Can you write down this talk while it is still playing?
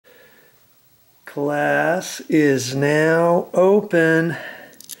Class is now open.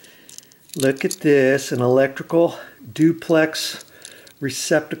 Look at this, an electrical duplex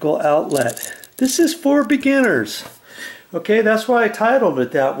receptacle outlet. This is for beginners. Okay, that's why I titled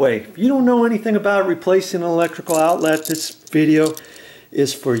it that way. If you don't know anything about replacing an electrical outlet, this video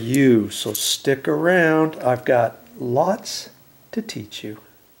is for you. So stick around. I've got lots to teach you.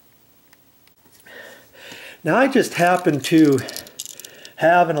 Now I just happen to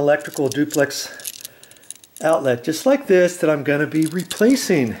have an electrical duplex outlet just like this that I'm going to be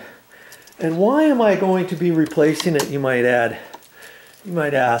replacing. And why am I going to be replacing it, you might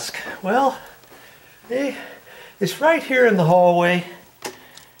ask? Well, it's right here in the hallway,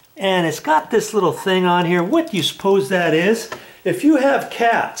 and it's got this little thing on here. What do you suppose that is? If you have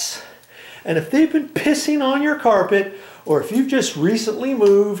cats, and if they've been pissing on your carpet, or if you've just recently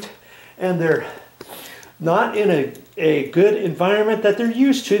moved and they're not in a good environment that they're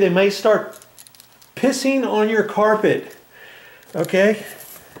used to, they may start pissing on your carpet. Okay?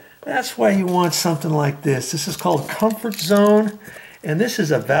 That's why you want something like this. This is called Comfort Zone, and this is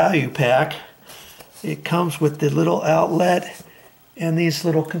a value pack. It comes with the little outlet and these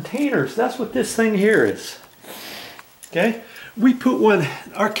little containers. That's what this thing here is. Okay? We put one,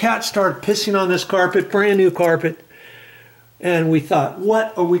 our cat started pissing on this carpet, brand new carpet, and we thought,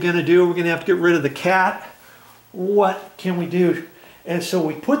 what are we going to do? We're going to have to get rid of the cat. What can we do? And so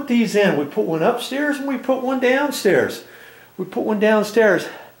we put these in. We put one upstairs and we put one downstairs. We put one downstairs,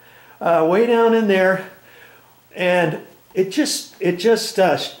 way down in there, and it just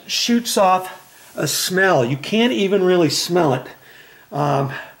shoots off a smell. You can't even really smell it.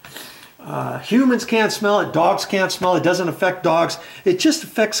 Humans can't smell it. Dogs can't smell it. It doesn't affect dogs. It just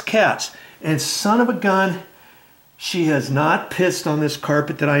affects cats. And son of a gun, she has not pissed on this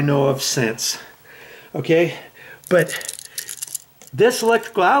carpet that I know of since. Okay, but this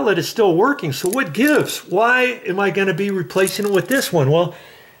electrical outlet is still working, so what gives? Why am I going to be replacing it with this one? Well,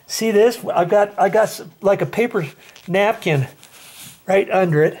 see this? I got like a paper napkin right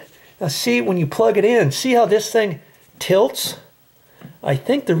under it. Now see, when you plug it in, see how this thing tilts? I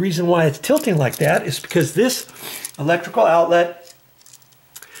think the reason why it's tilting like that is because this electrical outlet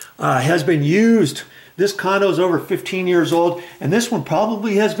has been used. This condo is over 15 years old, and this one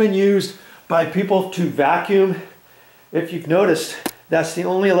probably has been used by people to vacuum. If you've noticed, that's the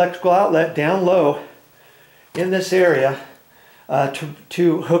only electrical outlet down low in this area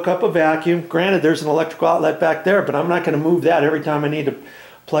to hook up a vacuum. Granted, there's an electrical outlet back there, but I'm not going to move that every time I need to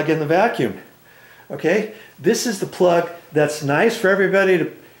plug in the vacuum. Okay, this is the plug that's nice for everybody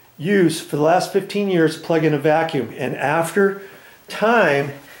to use for the last 15 years to plug in a vacuum. And after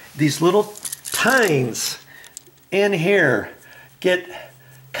time, these little tines in here get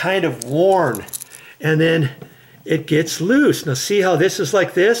kind of worn, and then it gets loose. Now see how this is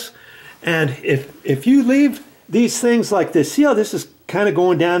like this? And if you leave these things like this, see how this is kind of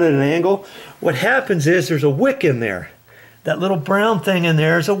going down at an angle? What happens is there's a wick in there. That little brown thing in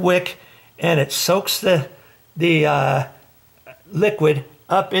there is a wick, and it soaks the liquid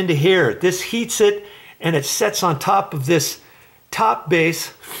up into here. This heats it, and it sets on top of this top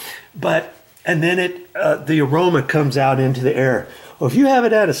base, and then the aroma comes out into the air. Well, if you have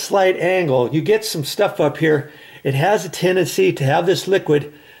it at a slight angle, you get some stuff up here. It has a tendency to have this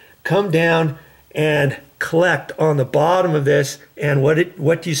liquid come down and collect on the bottom of this, and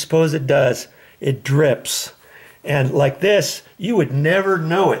what do you suppose it does? It drips. And like this, you would never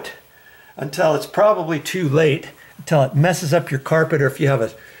know it until it's probably too late, until it messes up your carpet, or if you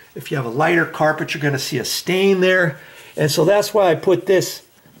have a lighter carpet, you're going to see a stain there. And so that's why I put this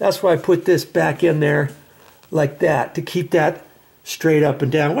back in there like that, to keep that straight up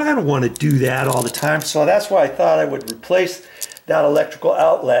and down. Well, I don't want to do that all the time, so that's why I thought I would replace that electrical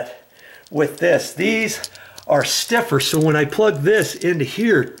outlet with this. These are stiffer, so when I plug this into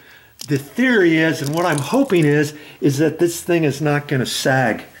here, the theory is, and what I'm hoping is that this thing is not going to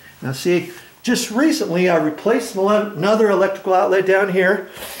sag. Now see, just recently I replaced another electrical outlet down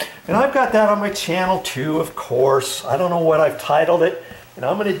here, and I've got that on my channel too, of course. I don't know what I've titled it. And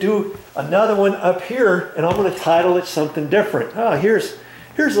I'm going to do another one up here, and I'm going to title it something different. Oh, here's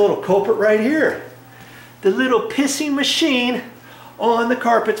a little culprit right here. The little pissing machine on the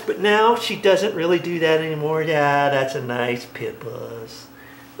carpets, but now she doesn't really do that anymore. Yeah, that's a nice pit buzz.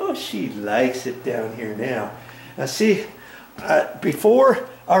 Oh, she likes it down here now. Now see, before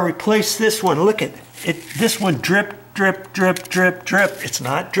I replace this one, look at it. This one drip, drip, drip, drip, drip. It's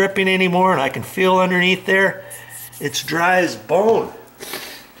not dripping anymore, and I can feel underneath there. It's dry as bone.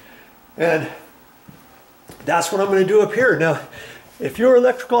 And that's what I'm going to do up here. Now, if your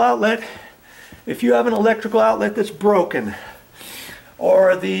electrical outlet, if you have an electrical outlet that's broken,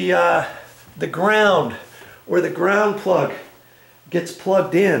 or the the ground, where the ground plug gets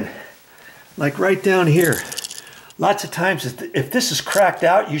plugged in, like right down here. Lots of times if this is cracked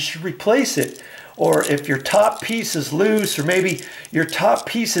out, you should replace it. Or if your top piece is loose, or maybe your top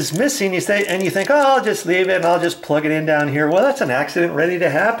piece is missing, you think, oh, I'll just leave it and I'll just plug it in down here. Well, that's an accident ready to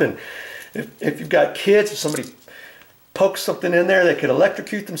happen. If you've got kids, if somebody pokes something in there, they could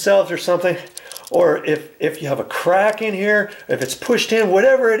electrocute themselves or something. Or if you have a crack in here, if it's pushed in,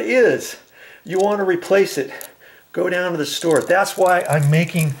 whatever it is, you want to replace it, go down to the store. That's why I'm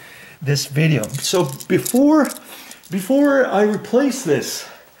making this video. So before I replace this,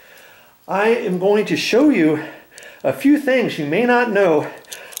 I am going to show you a few things you may not know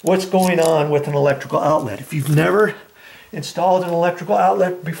what's going on with an electrical outlet. If you've never installed an electrical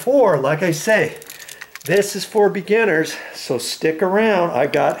outlet before, like I say, this is for beginners, so stick around. I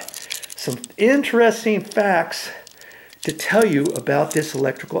got some interesting facts to tell you about this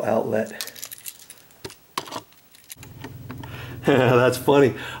electrical outlet. That's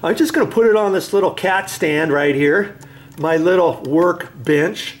funny. I'm just going to put it on this little cat stand right here, my little work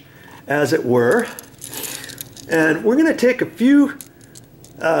bench, as it were. And we're going to take a few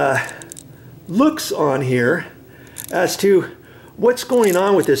looks on here as to what's going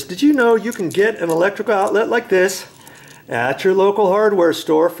on with this. Did you know you can get an electrical outlet like this at your local hardware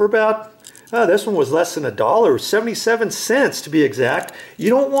store for about, this one was less than $1, 77 cents to be exact. You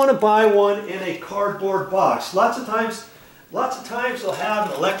don't want to buy one in a cardboard box. Lots of times they'll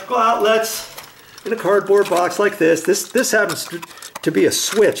have electrical outlets in a cardboard box like this. This happens to be a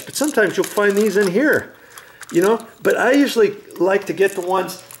switch, but sometimes you'll find these in here, you know. But I usually like to get the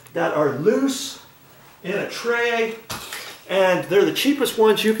ones that are loose in a tray, and they're the cheapest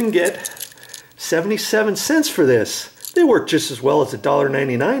ones you can get. 77 cents for this. They work just as well as the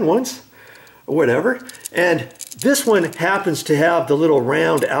 $1.99 ones, or whatever. And this one happens to have the little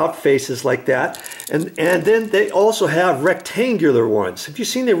round out faces like that. And then they also have rectangular ones. Have you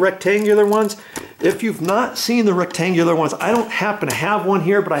seen the rectangular ones? If you've not seen the rectangular ones, I don't happen to have one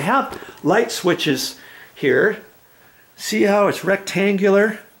here, but I have light switches here. See how it's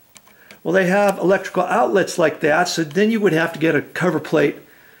rectangular? Well, they have electrical outlets like that, so then you would have to get a cover plate,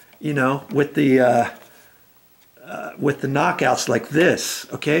 you know, with the knockouts like this,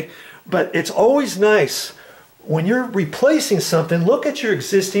 okay? But it's always nice when you're replacing something, look at your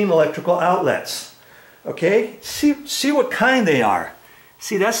existing electrical outlets, okay? See what kind they are.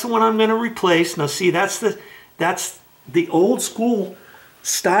 See, that's the one I'm going to replace. Now, see, that's the old school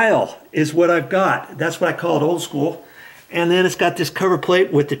style is what I've got. That's what I call it, old school. And then it's got this cover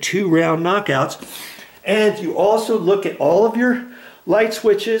plate with the 2 round knockouts. And you also look at all of your light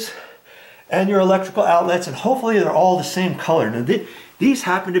switches and your electrical outlets, and hopefully they're all the same color. Now, these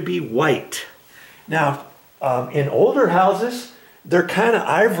happen to be white. Now, in older houses, they're kind of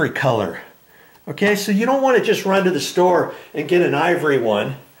ivory color. Okay, so you don't want to just run to the store and get an ivory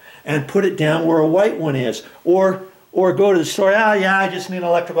one and put it down where a white one is. Or go to the store, oh yeah, I just need an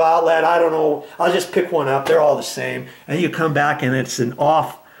electrical outlet, I don't know, I'll just pick one up, they're all the same. And you come back and it's an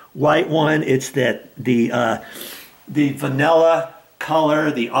off-white one, it's the vanilla color,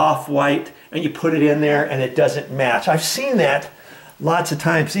 the off-white, and you put it in there and it doesn't match. I've seen that lots of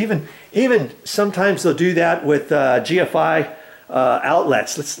times. Even sometimes they'll do that with GFI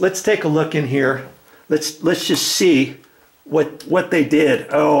outlets. Let's take a look in here. Let's just see what they did.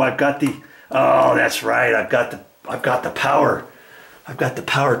 Oh, that's right. I've got the power. I've got the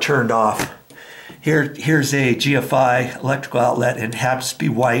power turned off. Here's a GFI electrical outlet, and it happens to be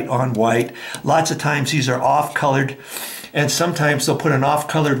white on white. Lots of times these are off colored, and sometimes they'll put an off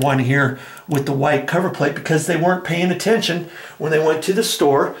colored one here with the white cover plate because they weren't paying attention when they went to the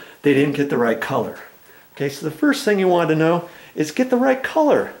store. They didn't get the right color. Okay, so the first thing you want to know is get the right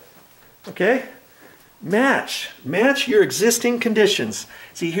color. Okay, match your existing conditions.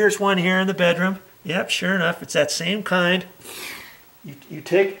 See, here's one here in the bedroom. Yep, sure enough, it's that same kind. You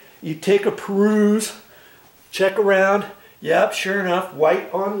take a peruse, check around. Yep, sure enough,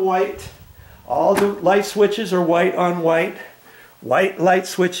 white on white. All the light switches are white on white. White light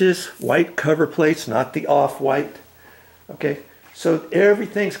switches, white cover plates, not the off-white. Okay, so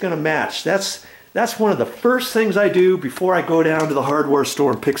everything's going to match. That's one of the first things I do before I go down to the hardware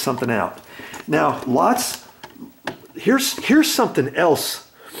store and pick something out. Now, here's something else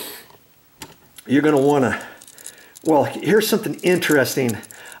you're going to want to, well, here's something interesting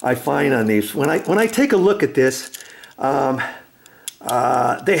I find on these. When I take a look at this, they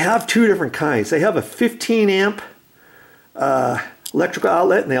have 2 different kinds. They have a 15 amp electrical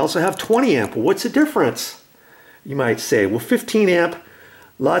outlet, and they also have 20 amp. Well, what's the difference, you might say? Well, 15 amp,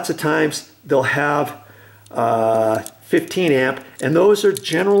 lots of times they'll have 15 amp, and those are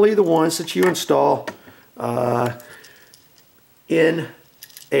generally the ones that you install in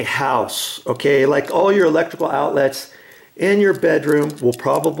a house, okay? Like all your electrical outlets in your bedroom will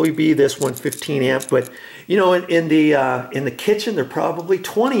probably be this one, 15 amp, but you know, in the kitchen, they're probably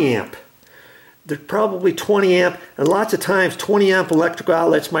 20 amp. They're probably 20 amp, and lots of times 20 amp electrical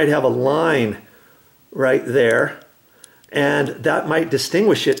outlets might have a line right there, and that might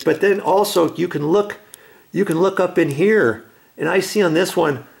distinguish it. But then also you can look up in here, and I see on this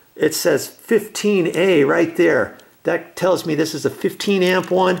one it says 15A right there. That tells me this is a 15 amp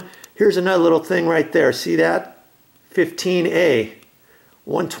one. Here's another little thing right there. See that? 15A.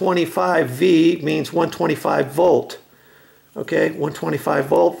 125V means 125 volt. Okay, 125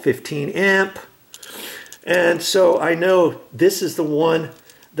 volt, 15 amp. And so I know this is the one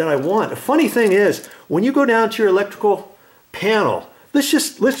that I want. The funny thing is, when you go down to your electrical panel, let's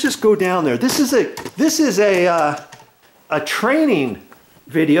just go down there. This is a training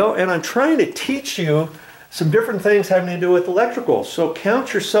video, and I'm trying to teach you some different things having to do with electrical. So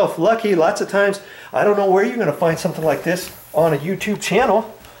count yourself lucky. Lots of times, I don't know where you're going to find something like this on a YouTube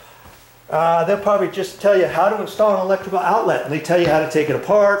channel. They'll probably just tell you how to install an electrical outlet, and they tell you how to take it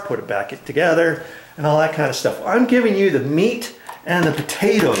apart, put it back together, and all that kind of stuff. I'm giving you the meat and the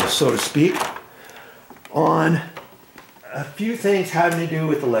potatoes, so to speak, on a few things having to do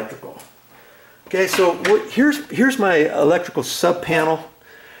with electrical. Okay, so here's my electrical sub panel,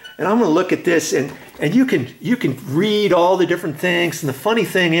 and I'm going to look at this, and you can read all the different things. And the funny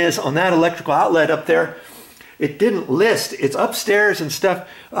thing is, on that electrical outlet up there, it didn't list. It's upstairs and stuff.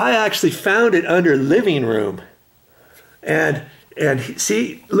 I actually found it under living room, and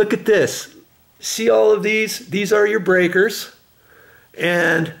see, look at this. See all of these? These are your breakers,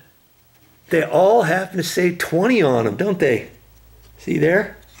 and they all happen to say 20 on them, don't they? See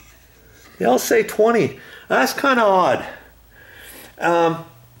there? They all say 20. That's kind of odd.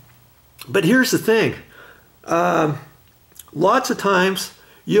 But here's the thing. Lots of times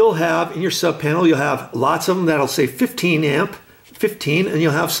you'll have, in your sub panel, you'll have lots of them that'll say 15 amp, 15, and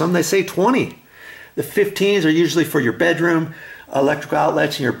you'll have some that say 20. The 15s are usually for your bedroom electrical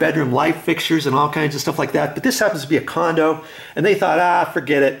outlets and your bedroom light fixtures and all kinds of stuff like that. But this happens to be a condo, and they thought,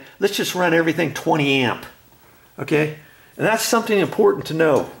 forget it. Let's just run everything 20 amp. Okay? And that's something important to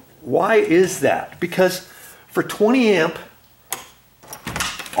know. Why is that? Because for 20 amp,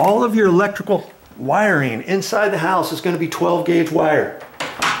 all of your electrical wiring inside the house is going to be 12 gauge wire.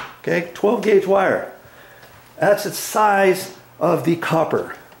 Okay? 12 gauge wire. That's the size of the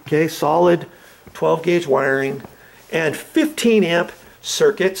copper. Okay? Solid 12 gauge wiring. And 15 amp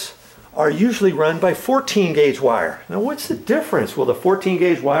circuits are usually run by 14 gauge wire. Now what's the difference? Well, the 14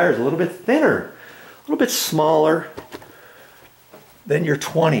 gauge wire is a little bit thinner, a little bit smaller than your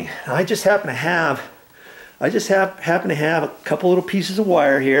 20. Now, I just happen to have a couple little pieces of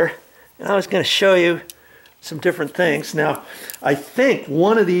wire here, and I was going to show you some different things. Now, I think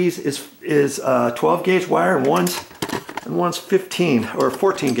one of these is 12 gauge wire, and one's 15 or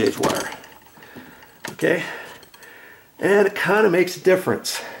 14 gauge wire. Okay. And it kind of makes a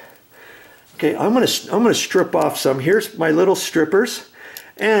difference. Okay, I'm gonna strip off some. Here's my little strippers,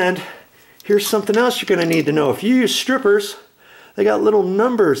 and here's something else you're gonna need to know. If you use strippers, they got little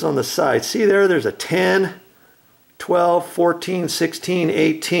numbers on the side. See there? There's a 10, 12, 14, 16,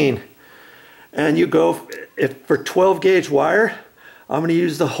 18, and you go for 12 gauge wire. I'm gonna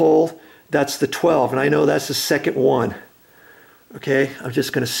use the hole. That's the 12, and I know that's the second one. Okay, I'm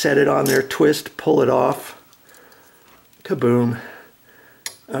just gonna set it on there, twist, pull it off. Kaboom.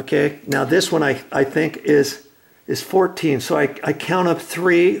 Okay, now this one I think is 14. So I count up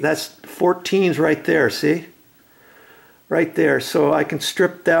 3. That's 14's right there, see? Right there. So I can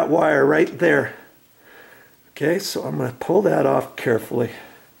strip that wire right there. Okay, so I'm going to pull that off carefully.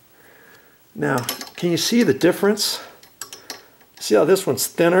 Now, can you see the difference? See how this one's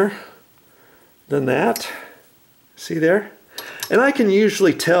thinner than that? See there? And I can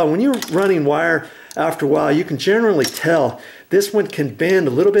usually tell when you're running wire after a while, you can generally tell this one can bend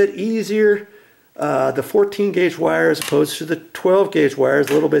a little bit easier. The 14 gauge wire as opposed to the 12 gauge wire is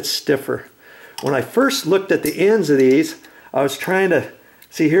a little bit stiffer. When I first looked at the ends of these, I was trying to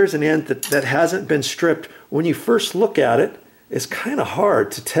see, here's an end that hasn't been stripped. When you first look at it, it's kind of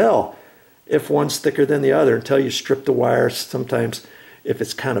hard to tell if one's thicker than the other until you strip the wire. Sometimes if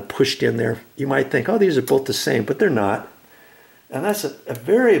it's kind of pushed in there, you might think, oh, these are both the same, but they're not. And that's a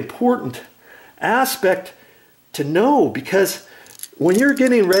very important aspect to know, because when you're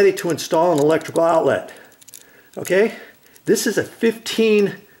getting ready to install an electrical outlet, okay, this is a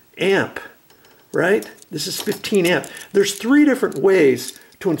 15 amp, right? This is 15 amp. There's 3 different ways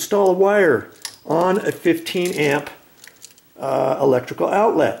to install a wire on a 15 amp electrical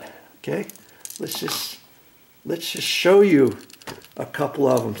outlet. Okay, let's just show you a couple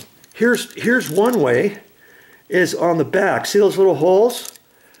of them. Here's one way, is on the back. See those little holes?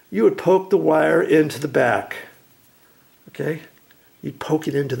 You would poke the wire into the back. Okay, you'd poke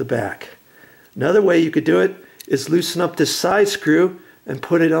it into the back. Another way you could do it is loosen up this side screw and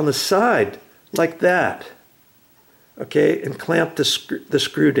put it on the side like that. Okay, and clamp the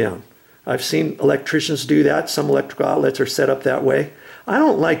screw down. I've seen electricians do that. Some electrical outlets are set up that way. I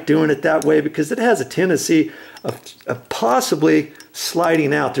don't like doing it that way because it has a tendency of possibly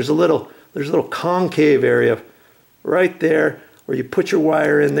sliding out. There's a little concave area right there where you put your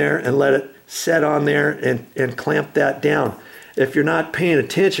wire in there and let it set on there and clamp that down. If you're not paying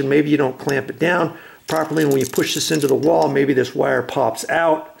attention, maybe you don't clamp it down properly, and when you push this into the wall, maybe this wire pops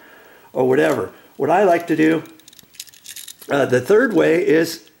out or whatever. What I like to do, the third way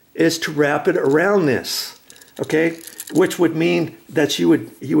is to wrap it around this, okay? Which would mean that you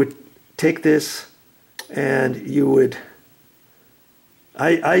would take this and you would,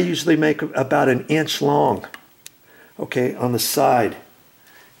 I usually make about 1 inch long, okay, on the side.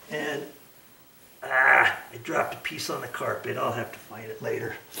 And I dropped a piece on the carpet. I'll have to find it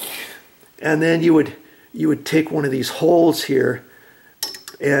later. And then you would take one of these holes here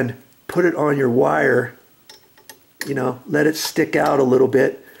and put it on your wire, you know, let it stick out a little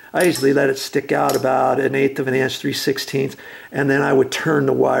bit. I usually let it stick out about 1/8 of an inch, 3/16, and then I would turn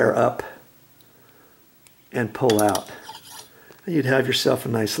the wire up and pull out. And you'd have yourself a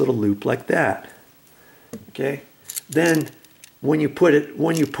nice little loop like that. Okay. Then when you put it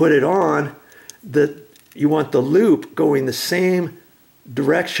on, you want the loop going the same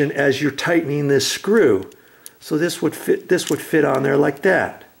direction as you're tightening this screw. So this would fit on there like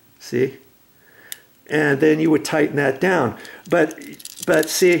that. See? And then you would tighten that down. But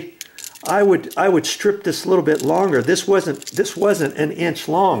see, I would strip this a little bit longer. This wasn't 1 inch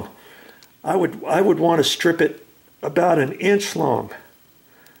long. I would want to strip it about 1 inch long.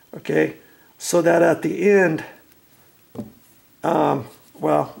 Okay? So that at the end,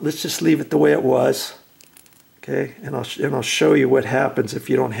 well, let's just leave it the way it was. Okay, and I'll show you what happens if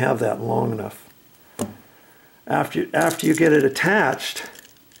you don't have that long enough. After you get it attached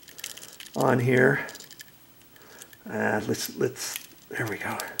on here, there we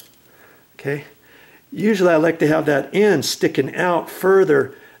go. Okay, usually I like to have that end sticking out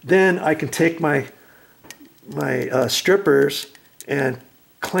further. Then I can take my strippers and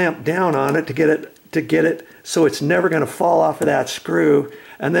clamp down on it to get it so it's never going to fall off of that screw,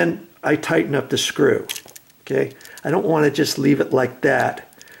 and then I tighten up the screw. Okay, I don't want to just leave it like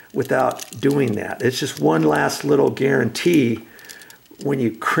that without doing that. It's just one last little guarantee when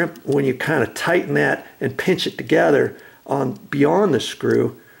you kind of tighten that and pinch it together on beyond the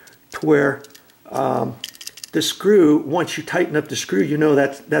screw, to where the screw, once you tighten up the screw, you know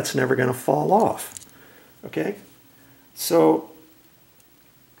that's never going to fall off. Okay, so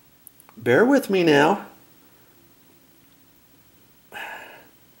bear with me now.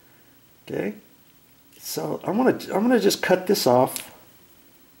 Okay, so I'm gonna just cut this off,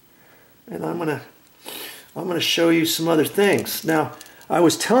 and I'm gonna show you some other things. Now, I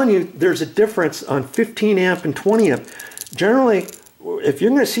was telling you there's a difference on 15 amp and 20 amp. Generally, if you're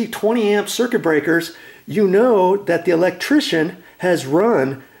going to see 20 amp circuit breakers, you know that the electrician has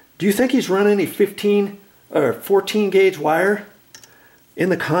run. Do you think he's run any 15 or 14 gauge wire in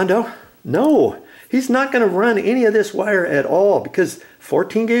the condo? No, he's not going to run any of this wire at all, because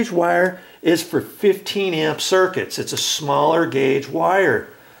 14 gauge wire is for 15 amp circuits. It's a smaller gauge wire.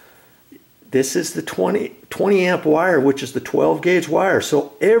 This is the 20 amp wire, which is the 12 gauge wire.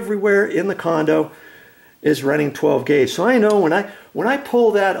 So everywhere in the condo is running 12 gauge. So I know when I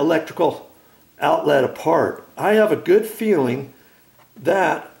pull that electrical outlet apart, I have a good feeling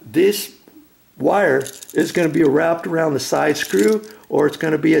that this wire is going to be wrapped around the side screw, or it's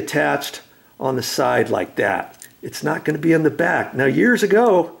going to be attached on the side like that. It's not going to be in the back. Now, years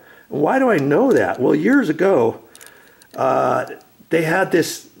ago, why do I know that? Well, years ago, they had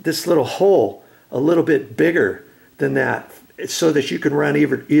this little hole a little bit bigger than that, so that you can run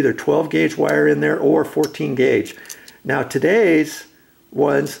either 12 gauge wire in there or 14 gauge. Now, today's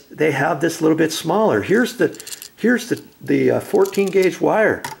ones, they have this little bit smaller. Here's the 14 gauge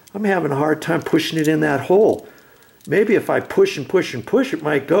wire. I'm having a hard time pushing it in that hole. Maybe if I push and push and push, it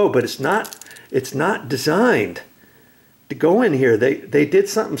might go, but it's not designed to go in here. They did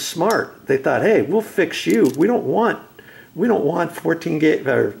something smart. They thought, hey, we'll fix you. We don't want 14 gauge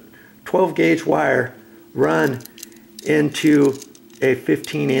or 12 gauge wire run into a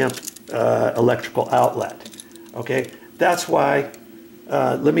 15 amp electrical outlet. Okay, that's why.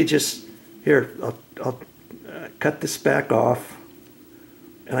 Let me just Here, I'll cut this back off.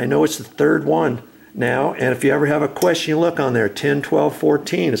 And I know it's the third one now. And if you ever have a question, you look on there, 10, 12,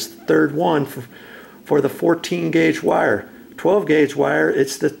 14. It's the third one for the 14 gauge wire. 12 gauge wire,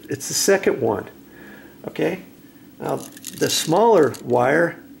 it's the second one. Okay? Now, the smaller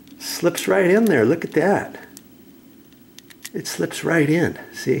wire slips right in there. Look at that. It slips right in,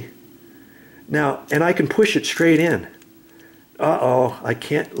 see? Now, and I can push it straight in. Uh-oh, I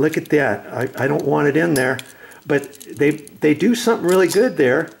can't, look at that. I don't want it in there. But they do something really good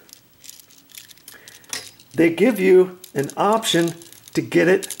there. They give you an option to get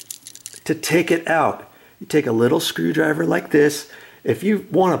it, to take it out. You take a little screwdriver like this. If you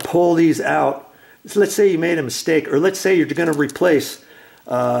want to pull these out, so let's say you made a mistake, or let's say you're going to replace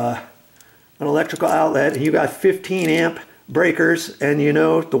an electrical outlet and you got 15 amp breakers, and you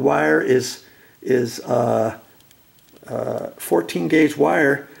know the wire is 14 gauge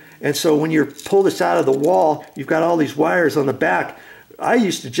wire, and so when you pull this out of the wall, you've got all these wires on the back. I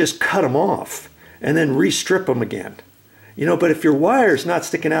used to just cut them off and then re-strip them again, you know. But if your wire's not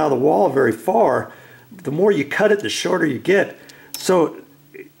sticking out of the wall very far, the more you cut it, the shorter you get. So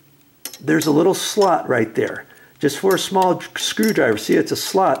there's a little slot right there, just for a small screwdriver. See, it's a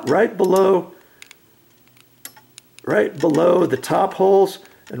slot right below the top holes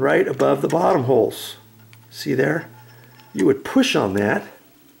and right above the bottom holes. See there? You would push on that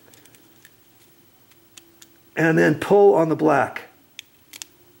and then pull on the black.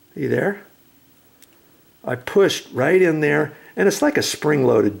 See there? I pushed right in there, and it's like a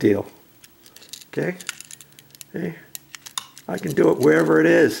spring-loaded deal. Okay? Okay? I can do it wherever it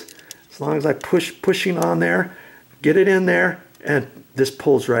is. As long as I pushing on there, get it in there, and this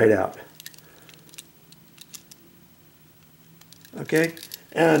pulls right out. Okay?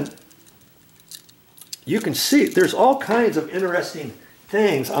 And you can see there's all kinds of interesting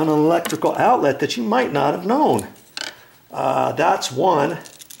things on an electrical outlet that you might not have known. That's one.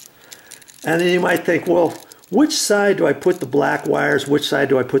 And then you might think, well, which side do I put the black wires? Which side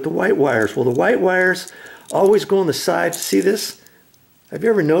do I put the white wires? Well, the white wires always go on the side. See this? Have you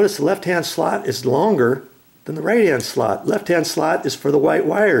ever noticed the left-hand slot is longer than the right-hand slot? Left-hand slot is for the white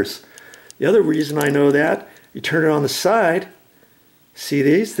wires. The other reason I know that, you turn it on the side. See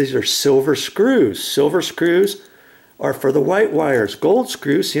these? These are silver screws. Silver screws are for the white wires. Gold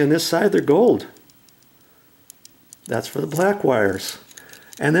screws, see on this side, they're gold. That's for the black wires.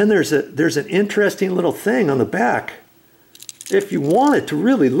 And then there's an interesting little thing on the back. If you wanted to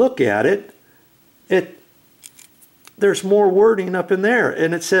really look at it, there's more wording up in there,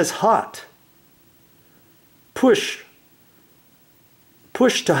 and it says hot. Push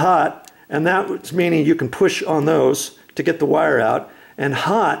to hot, and that's meaning you can push on those to get the wire out. And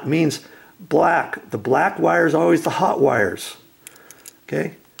hot means black. The black wire is always the hot wires.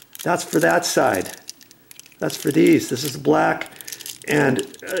 Okay? That's for that side. That's for these. This is black. And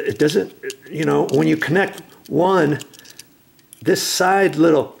it doesn't, you know, when you connect one, this side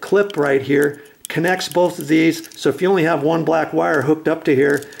little clip right here connects both of these. So if you only have one black wire hooked up to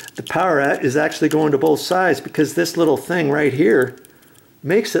here, the power is actually going to both sides, because this little thing right here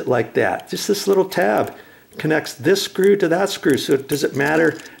makes it like that. Just this little tab connects this screw to that screw. So does it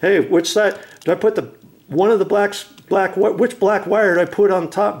matter, hey, which side do I put the one of the which black wire do I put on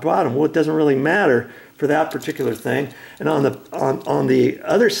top, bottom? Well, it doesn't really matter for that particular thing. And on the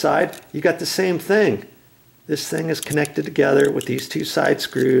other side, you got the same thing. This thing is connected together with these two side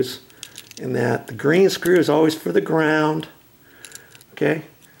screws, and that the green screw is always for the ground. Okay,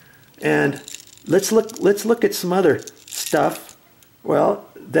 and let's look at some other stuff. Well,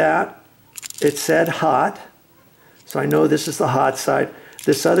 that it said hot, so I know this is the hot side.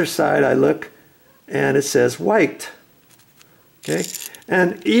 This other side, I look, and it says white. Okay,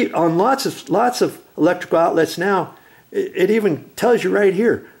 and on lots of electrical outlets now, it even tells you right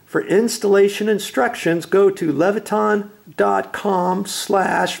here, for installation instructions, go to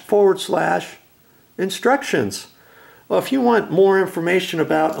leviton.com//instructions. Well, if you want more information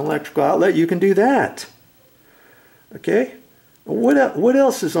about an electrical outlet, you can do that. Okay, what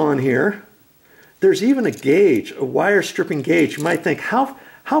else is on here? There's even a gauge, a wire stripping gauge. You might think, how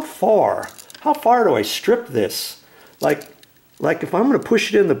far do I strip this? Like if I'm going to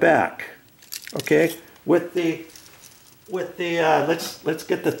push it in the back, okay, let's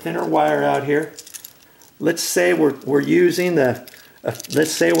get the thinner wire out here. Let's say we're using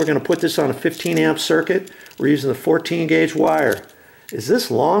let's say we're going to put this on a 15 amp circuit. We're using the 14 gauge wire. Is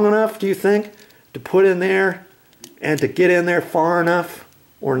this long enough, do you think, to put in there and to get in there far enough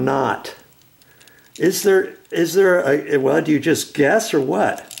or not? Is there well, do you just guess or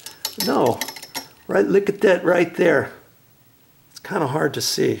what? No. Right, look at that right there. It's kind of hard to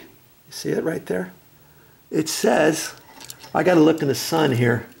see. You see it right there? It says, I got to look in the sun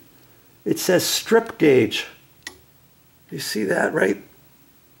here. It says strip gauge. You see that right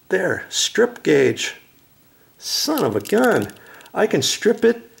there? Strip gauge. Son of a gun. I can strip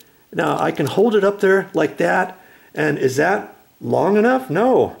it. Now I can hold it up there like that. And is that long enough?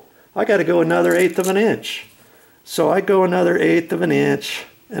 No. I got to go another 1/8 of an inch. So I go another 1/8 of an inch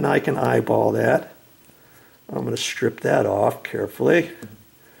and I can eyeball that. I'm going to strip that off carefully.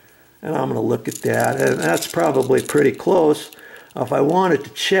 And I'm going to look at that. And that's probably pretty close. If I wanted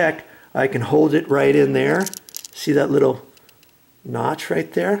to check, I can hold it right in there. See that little notch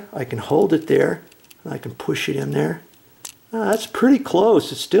right there? I can hold it there and I can push it in there. That's pretty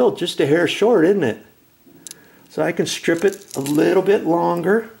close. It's still just a hair short, isn't it? So I can strip it a little bit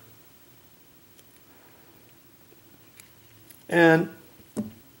longer. And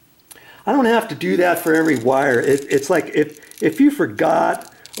I don't have to do that for every wire. It's like if you forgot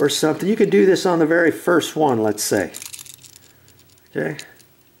or something, you can do this on the very first one, let's say. Okay.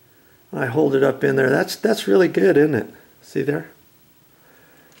 I hold it up in there. That's really good, isn't it? See there?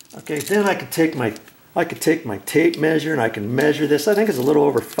 Okay, then I could take my tape measure and I can measure this. I think it's a little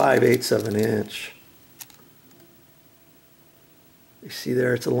over 5/8 of an inch. You see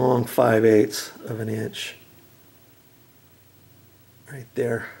there, it's a long 5/8 of an inch. Right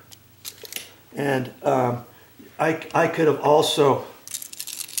there. And I could have also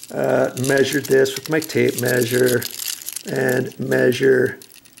measured this with my tape measure and measure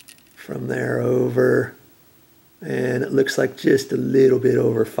from there over, and it looks like just a little bit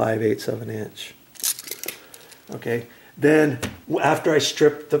over 5/8 of an inch. Okay, then after I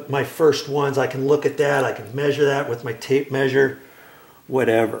strip my first ones, I can look at that, I can measure that with my tape measure,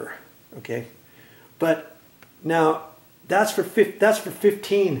 whatever. Okay, but now that's for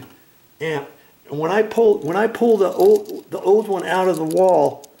 15 amp. And when I pull the old one out of the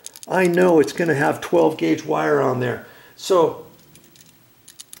wall, I know it's going to have 12 gauge wire on there. So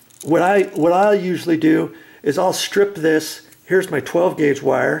what I usually do is I'll strip this. Here's my 12 gauge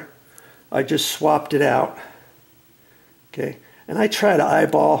wire. I just swapped it out. Okay, and I try to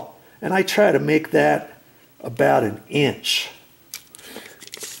eyeball, and I try to make that about 1 inch.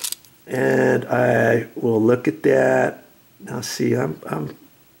 And I will look at that. Now see, I'm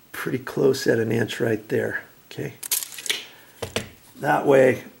pretty close at 1 inch right there. Okay, that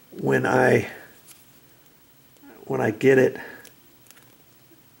way when I get it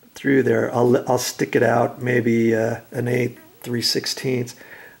through there, I'll stick it out maybe 1/8, 3/16,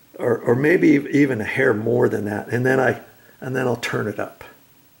 or maybe even a hair more than that, and then I'll turn it up.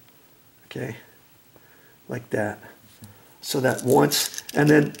 Okay, like that. So that once, and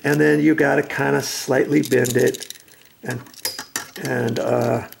then you got to kind of slightly bend it, and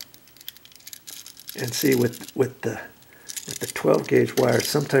see with the 12 gauge wire,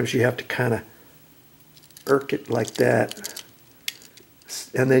 sometimes you have to kind of irk it like that,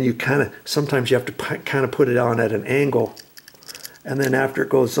 and then you sometimes you have to kind of put it on at an angle, and then after it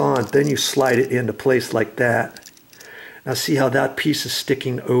goes on, then you slide it into place like that. Now see how that piece is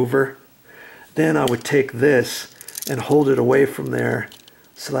sticking over? Then I would take this and hold it away from there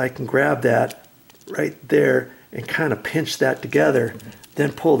so that I can grab that right there and kind of pinch that together,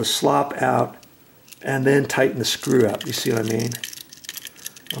 then pull the slop out and then tighten the screw up. You see what I mean?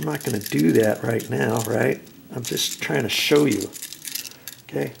 I'm not going to do that right now, right? I'm just trying to show you.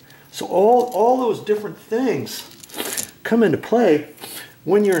 Okay, so all those different things come into play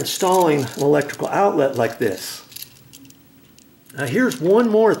when you're installing an electrical outlet like this. Now here's one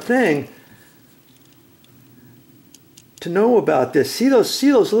more thing to know about this. See those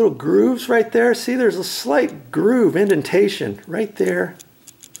little grooves right there? See, there's a slight groove, indentation right there.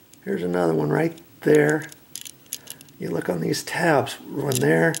 Here's another one right there. You look on these tabs, one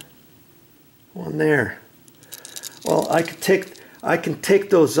there, one there. Well, I can take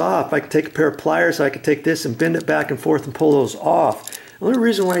those off. I can take a pair of pliers, I can take this and bend it back and forth and pull those off. The only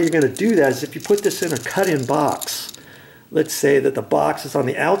reason why you're going to do that is if you put this in a cut-in box. Let's say that the box is on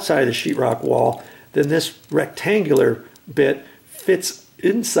the outside of the sheetrock wall, then this rectangular bit fits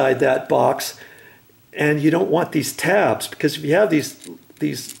inside that box, and you don't want these tabs, because if you have these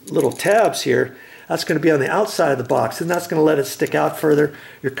little tabs here, that's going to be on the outside of the box, and that's going to let it stick out further.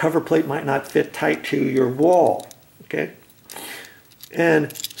 Your cover plate might not fit tight to your wall. Okay,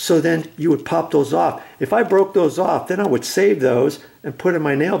 and so then you would pop those off. If I broke those off, then I would save those and put in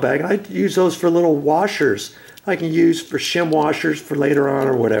my nail bag, and I'd use those for little washers. I can use for shim washers for later on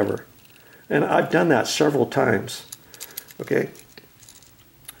or whatever. And I've done that several times. Okay,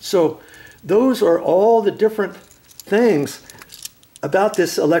 so those are all the different things about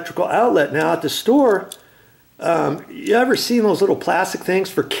this electrical outlet. Now at the store, You ever seen those little plastic things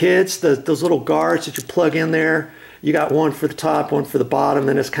for kids, those little guards that you plug in there? You got one for the top, one for the bottom,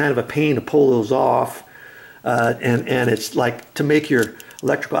 and it's kind of a pain to pull those off. And it's like to make your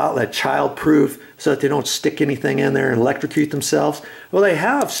electrical outlet child-proof so that they don't stick anything in there and electrocute themselves. Well, they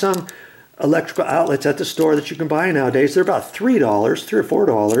have some electrical outlets at the store that you can buy nowadays. They're about $3, $3 or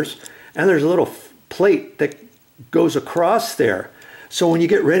 $4, and there's a little plate that goes across there. So when you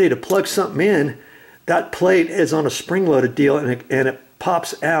get ready to plug something in, that plate is on a spring-loaded deal, and it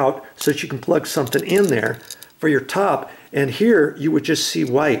pops out so that you can plug something in there for your top. And here you would just see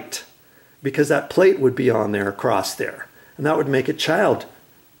white because that plate would be on there across there, and that would make it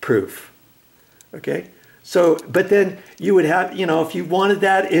child-proof. Okay? So, but then you would have, you know, if you wanted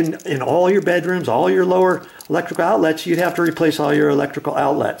that in all your bedrooms, all your lower electrical outlets, you'd have to replace all your electrical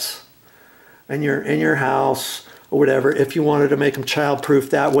outlets in your house or whatever, if you wanted to make them child-proof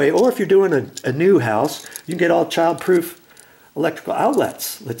that way. Or if you're doing a new house, you can get all child-proof electrical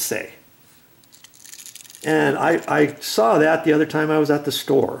outlets, let's say. And I saw that the other time I was at the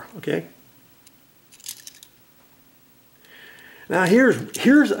store, okay? Now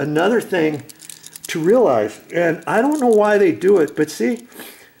here's another thing to realize, and I don't know why they do it, but see,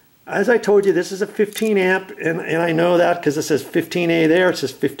 as I told you, this is a 15 amp, and I know that because it says 15A there, it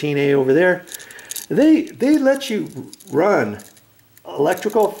says 15A over there. They let you run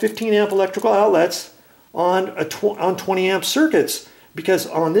electrical 15 amp electrical outlets on 20 amp circuits, because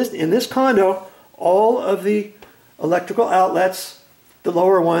in this condo, all of the electrical outlets, the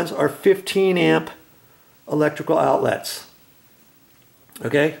lower ones, are 15 amp electrical outlets.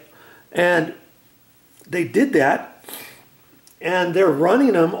 Okay, and they did that, and they're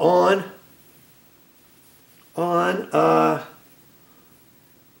running them on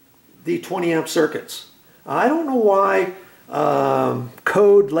the 20 amp circuits. I don't know why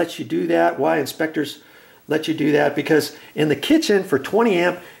code lets you do that, why inspectors let you do that, because in the kitchen for 20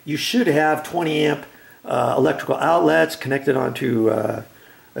 amp, you should have 20 amp electrical outlets connected onto a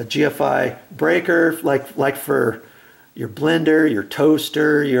GFI breaker, like for your blender, your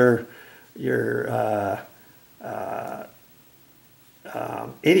toaster, your a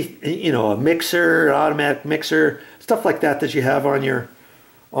mixer, an automatic mixer, stuff like that you have on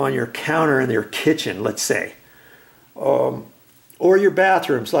your counter in your kitchen, let's say. Or your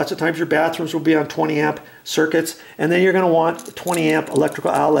bathrooms. Lots of times your bathrooms will be on 20 amp circuits, and then you're going to want 20 amp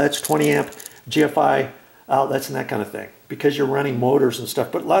electrical outlets, 20 amp GFI outlets, and that kind of thing, because you're running motors and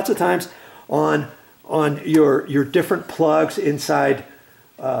stuff. But lots of times on your different plugs inside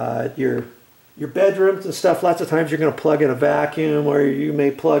your bedrooms and stuff, lots of times you're going to plug in a vacuum, or you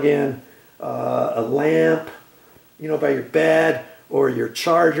may plug in a lamp, you know, by your bed, or your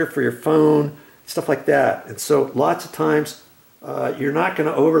charger for your phone, stuff like that. And so lots of times you're not going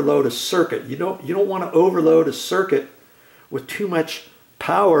to overload a circuit. You don't want to overload a circuit with too much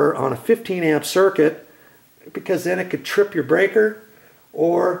power on a 15 amp circuit, because then it could trip your breaker,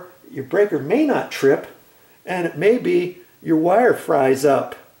 or your breaker may not trip, and it may be your wire fries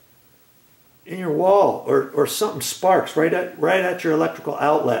up in your wall, or something sparks right at your electrical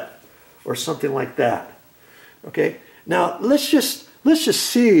outlet, or something like that. Okay, now let's just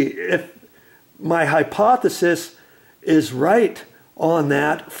see if my hypothesis is right on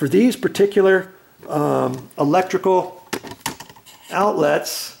that for these particular electrical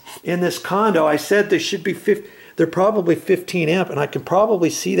outlets in this condo. I said they should be they're probably 15 amp, and I can probably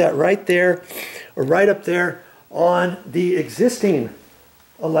see that right there, or right up there on the existing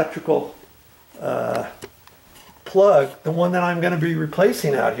electrical plug, the one that I'm going to be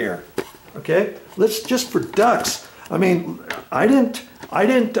replacing out here. Okay, let's just for ducks. I mean, I didn't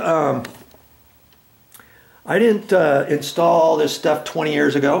install this stuff 20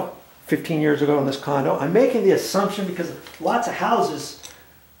 years ago, 15 years ago in this condo. I'm making the assumption, because lots of houses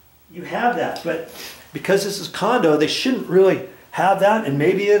you have that, but because this is condo, they shouldn't really have that, and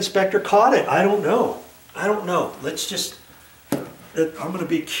maybe the inspector caught it. I don't know. I don't know. Let's just, I'm going to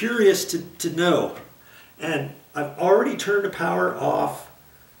be curious to know. And I've already turned the power off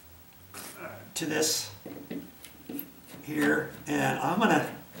to this here, and I'm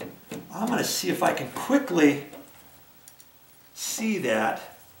gonna see if I can quickly see that.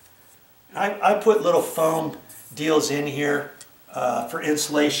 I put little foam deals in here for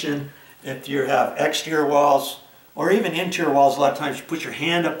insulation. If you have exterior walls or even interior walls, a lot of times you put your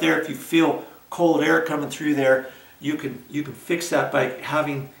hand up there. If you feel cold air coming through there, you can fix that by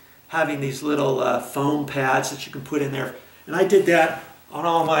having these little foam pads that you can put in there. And I did that on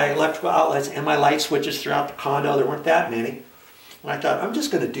all my electrical outlets and my light switches throughout the condo. There weren't that many. And I thought, I'm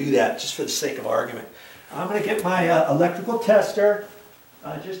just going to do that just for the sake of argument. I'm going to get my electrical tester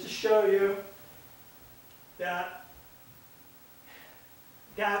just to show you that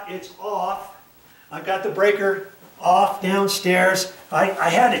it's off. I've got the breaker off downstairs. I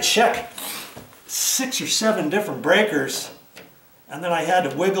had to check 6 or 7 different breakers, and then I had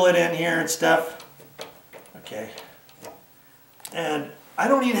to wiggle it in here and stuff. Okay. And I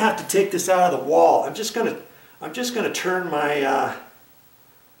don't even have to take this out of the wall. I'm just gonna turn my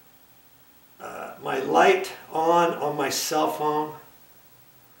my light on my cell phone.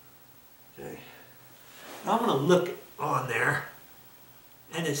 Okay. I'm gonna look on there,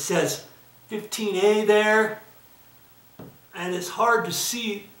 and it says 15A there, and it's hard to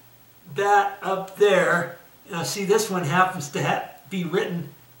see that up there. Now see, this one happens to be written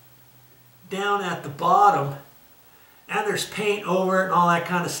down at the bottom, and there's paint over it and all that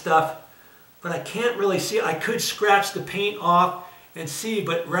kind of stuff, but I can't really see it. I could scratch the paint off and see,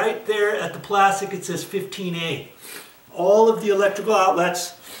 but right there at the plastic it says 15A. All of the electrical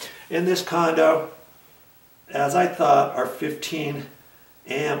outlets in this condo, as I thought, are 15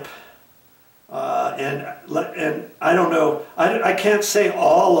 amp. And I don't know, I can't say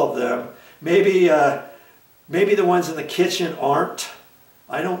all of them. Maybe the ones in the kitchen aren't.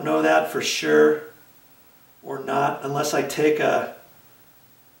 I don't know that for sure or not, unless I take a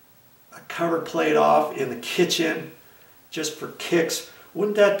cover plate off in the kitchen just for kicks.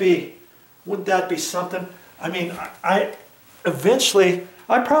 Wouldn't that be something? I mean, eventually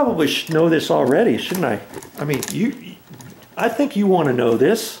I probably should know this already, shouldn't I? I mean, I think you want to know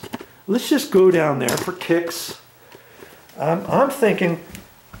this. Let's just go down there for kicks. I'm thinking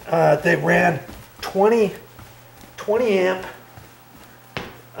they ran 20 amp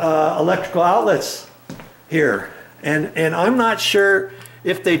electrical outlets here, and I'm not sure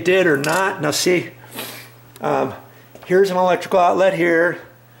if they did or not. Now see, here's an electrical outlet here.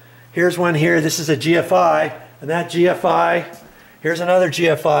 Here's one here. This is a GFI, and that GFI. Here's another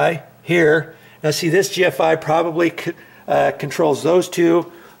GFI here. Now see, this GFI probably controls those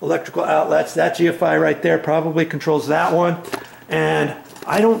two electrical outlets. That GFI right there probably controls that one. And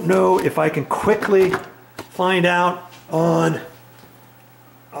I don't know if I can quickly find out on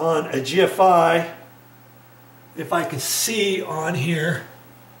a GFI if I can see on here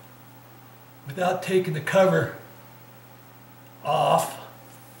without taking the cover off,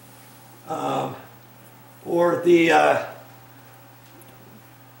 or the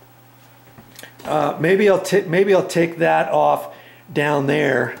maybe I'll take that off down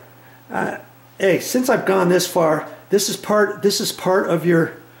there. Hey, since I've gone this far, this is part of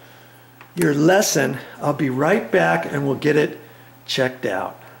your lesson. I'll be right back and we'll get it checked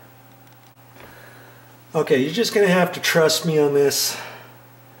out. Okay, you're just gonna have to trust me on this.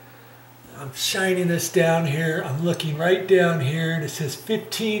 I'm shining this down here. I'm looking right down here, and it says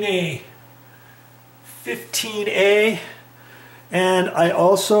 15A. 15A, and I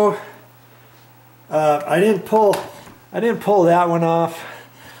also I didn't pull that one off.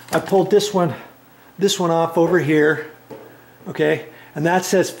 I pulled this one off over here, okay, and that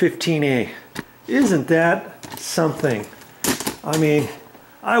says 15A. Isn't that something? I mean,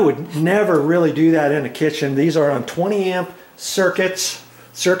 I would never really do that in a kitchen. These are on 20 amp circuit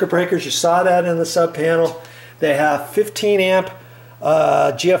breakers. You saw that in the sub panel. They have 15 amp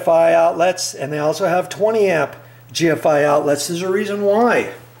GFI outlets, and they also have 20 amp GFI outlets. There's a reason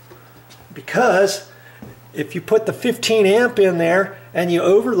why. Because if you put the 15 amp in there and you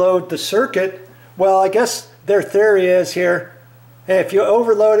overload the circuit, well, I guess their theory is here, hey, if you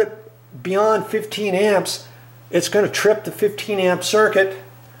overload it beyond 15 amps, it's going to trip the 15 amp circuit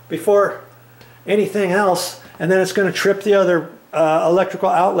before anything else, and then it's going to trip the other electrical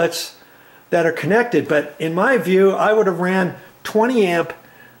outlets that are connected. But in my view, I would have ran 20 amp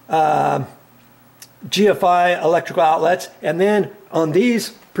GFI electrical outlets, and then on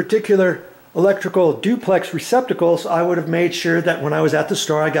these particular electrical duplex receptacles, I would have made sure that when I was at the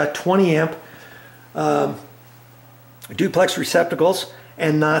store, I got 20 amp duplex receptacles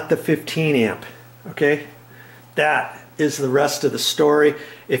and not the 15 amp. Okay, that is the rest of the story.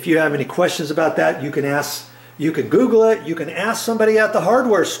 If you have any questions about that, you can ask, you can Google it, you can ask somebody at the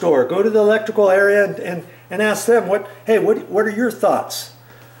hardware store. Go to the electrical area and ask them, what are your thoughts?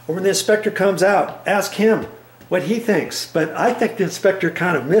 Or when the inspector comes out, ask him what he thinks. But I think the inspector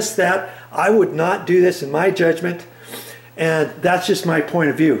kind of missed that. I would not do this in my judgment, and that's just my point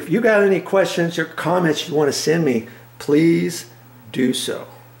of view. If you got any questions or comments you want to send me, please do so.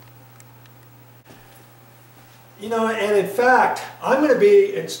 You know, and in fact, I'm going to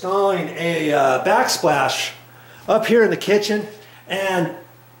be installing a backsplash up here in the kitchen, and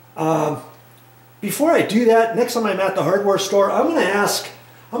before I do that, next time I'm at the hardware store, I'm going to ask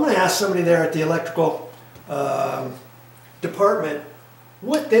somebody there at the electrical department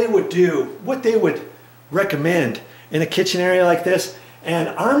what they would do, what they would recommend in a kitchen area like this. And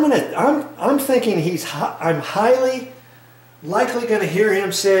I'm thinking I'm highly likely going to hear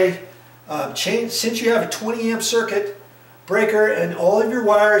him say, since you have a 20 amp circuit breaker and all of your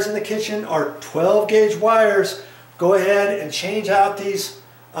wires in the kitchen are 12 gauge wires, go ahead and change out these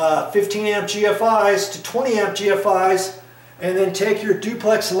 15 amp GFIs to 20 amp GFIs, and then take your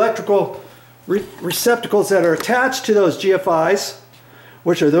duplex electrical receptacles that are attached to those GFIs,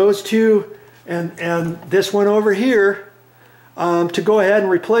 which are those two and this one over here, to go ahead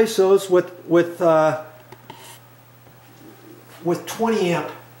and replace those with 20 amp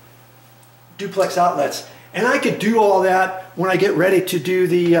duplex outlets. And I could do all that when I get ready to do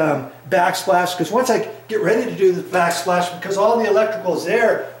the backsplash, because once I get ready to do the backsplash, because all the electrical is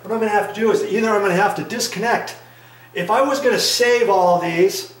there, what I'm going to have to do is either I'm going to have to disconnect. If I was going to save all of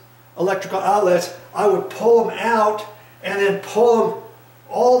these electrical outlets, I would pull them out and then pull them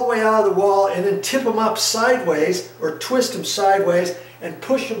all the way out of the wall and then tip them up sideways or twist them sideways and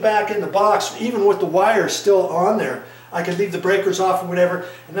push them back in the box, even with the wires still on there. I can leave the breakers off or whatever,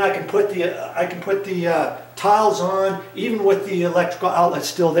 and then I can put the tiles on, even with the electrical outlet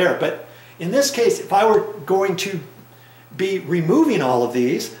still there. But in this case, if I were going to be removing all of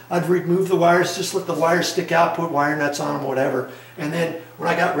these, I'd remove the wires, just let the wires stick out, put wire nuts on them, whatever. And then when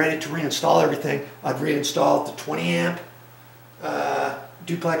I got ready to reinstall everything, I'd reinstall the 20 amp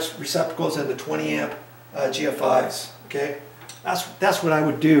duplex receptacles and the 20 amp GFIs. Okay, that's what I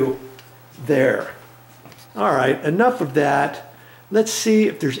would do there. All right, enough of that. Let's see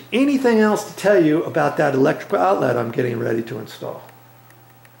if there's anything else to tell you about that electrical outlet I'm getting ready to install.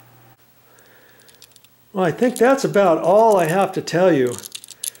 Well, I think that's about all I have to tell you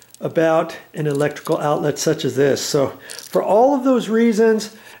about an electrical outlet such as this. So for all of those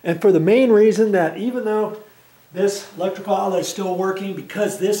reasons, and for the main reason that even though this electrical outlet is still working,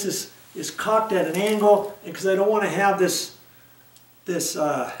 because this is cocked at an angle, and because I don't want to have this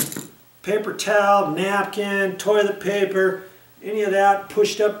paper towel, napkin, toilet paper, any of that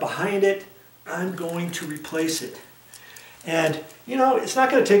pushed up behind it, I'm going to replace it. And you know, it's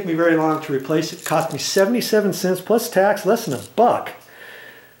not going to take me very long to replace it. It cost me 77 cents plus tax, less than $1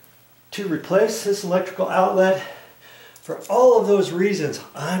 to replace this electrical outlet. For all of those reasons,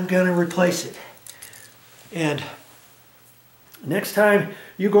 I'm going to replace it. And next time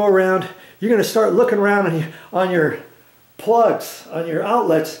you go around, you're going to start looking around on your plugs, on your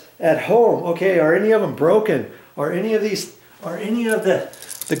outlets at home. Okay, are any of them broken? Are any of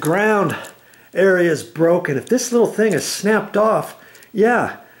the ground areas broken? If this little thing is snapped off,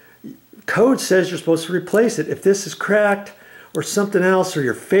 yeah, code says you're supposed to replace it. If this is cracked or something else, or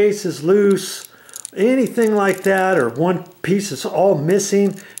your face is loose, anything like that, or one piece is all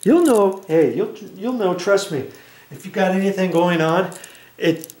missing, you'll know. Hey, you'll know, trust me. If you've got anything going on,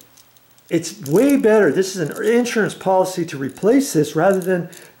 it's way better. This is an insurance policy to replace this rather than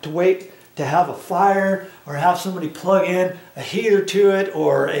to wait to have a fire or have somebody plug in a heater to it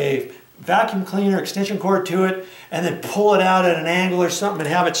or a vacuum cleaner extension cord to it and then pull it out at an angle or something and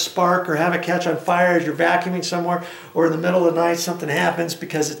have it spark or have it catch on fire as you're vacuuming somewhere, or in the middle of the night something happens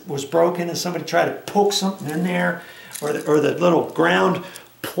because it was broken and somebody tried to poke something in there, or the little ground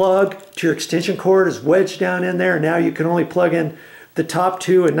plug to your extension cord is wedged down in there, and now you can only plug in the top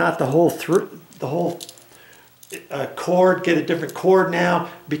two and not the whole cord. Get a different cord now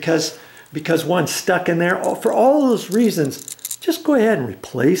because one's stuck in there. For all those reasons, just go ahead and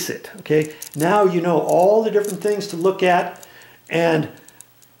replace it. Okay, now you know all the different things to look at and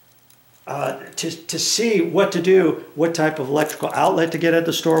to see what to do, what type of electrical outlet to get at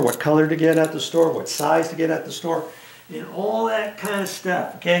the store, what color to get at the store, what size to get at the store, and all that kind of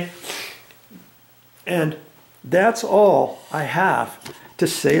stuff. Okay, and that's all I have to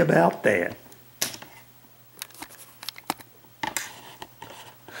say about that.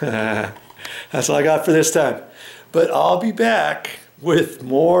 That's all I got for this time. But I'll be back with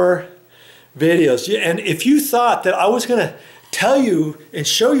more videos. And if you thought that I was going to tell you and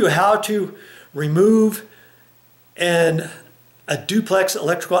show you how to remove a duplex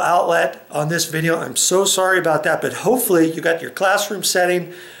electrical outlet on this video, I'm so sorry about that. But hopefully you got your classroom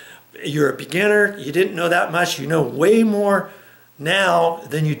setting. You're a beginner. You didn't know that much. You know way more now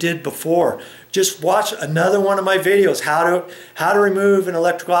than you did before. Just watch another one of my videos, how to remove an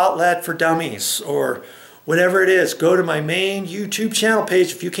electrical outlet for dummies, or whatever it is. Go to my main YouTube channel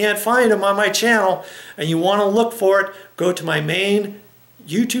page. If you can't find them on my channel and you want to look for it, go to my main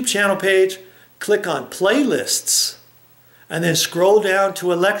YouTube channel page, click on playlists, and then scroll down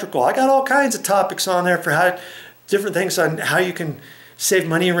to electrical. I got all kinds of topics on there for different things on how you can save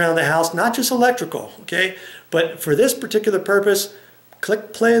money around the house, not just electrical, okay? But for this particular purpose,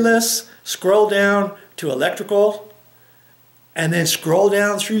 click playlists, scroll down to electrical, and then scroll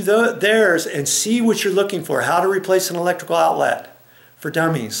down through theirs and see what you're looking for. How to replace an electrical outlet for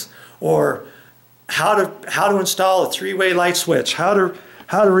dummies, or how to install a three-way light switch, how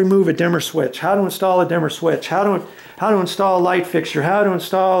to remove a dimmer switch, how to install a dimmer switch, how to install a light fixture, how to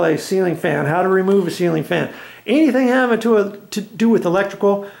install a ceiling fan, how to remove a ceiling fan. Anything having to do with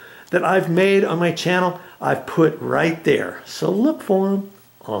electrical that I've made on my channel, I've put right there. So look for them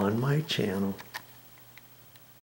on my channel.